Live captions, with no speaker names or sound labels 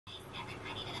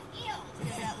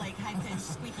high-pitched,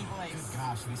 squeaky voice. Good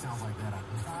gosh, he sounds like that.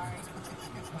 Sorry.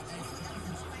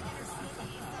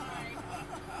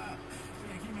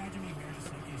 Yeah, can you imagine being married to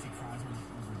Snooki as he cries over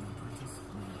the purchase?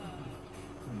 Who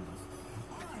knows?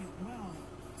 All right, well,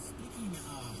 speaking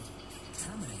of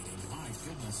terminating, my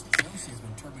goodness, Josie has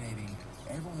been terminating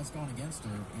everyone that's gone against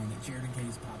her, and Jared and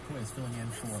Katie's pop quiz filling in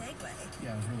for. Segue.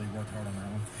 Yeah, I was really worked hard on that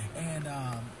one. And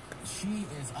she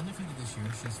is undefeated this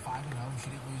year. She's 5-0. She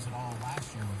didn't lose at all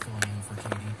last year when filling in for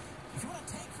Katie. If you want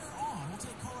to take her on, we'll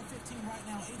take caller 15 right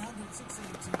now,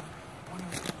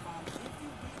 800-682-1075. If you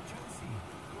beat Josie,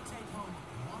 you'll take home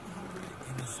 $107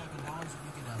 and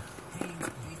you get a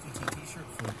Hanes JPT t-shirt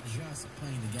for just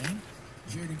playing the game.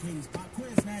 Jared and Katie's pop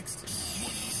quiz next.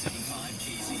 107.5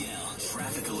 KZL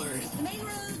traffic alert. The main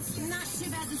roads, not too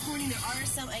bad this morning. There are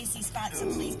some icy spots,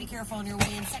 so please be careful on your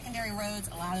way in. Secondary roads,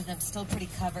 a lot of them still pretty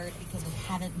covered because we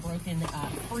haven't broken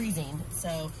freezing.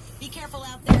 So be careful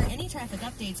out there. Any traffic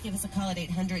updates, give us a call at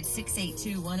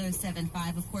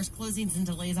 800-682-1075. Of course, closings and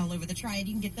delays all over the Triad.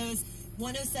 You can get those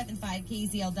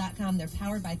 1075kzl.com. They're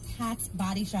powered by Pat's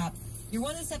Body Shop. Your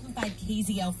 107.5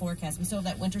 KZL forecast. We still have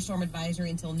that winter storm advisory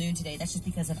until noon today. That's just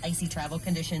because of icy travel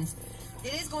conditions.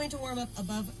 It is going to warm up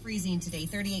above freezing today.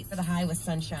 38 for the high with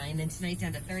sunshine, and tonight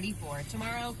down to 34.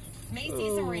 Tomorrow, may see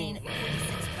some rain, 46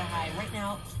 for the high. Right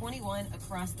now, 21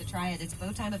 across the Triad. It's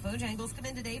Bowtime at Bojangles. Come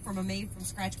in today from a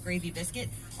made-from-scratch gravy biscuit.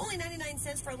 Only 99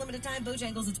 cents for a limited time.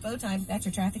 Bojangles, it's Bowtime. That's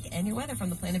your traffic and your weather from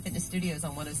the Planet Fitness Studios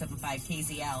on 107.5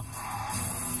 KZL.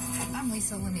 I'm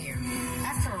Lisa Lanier.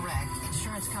 After a wreck,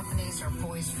 insurance companies are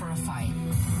poised for a fight,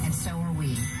 and so are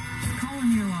we. Call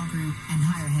Lanier Law Group and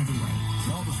hire Heavyweight.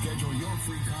 Call to schedule your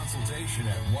free consultation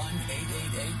at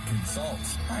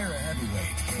 1-888-CONSULT. Hire a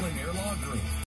Heavyweight. Lanier Law Group.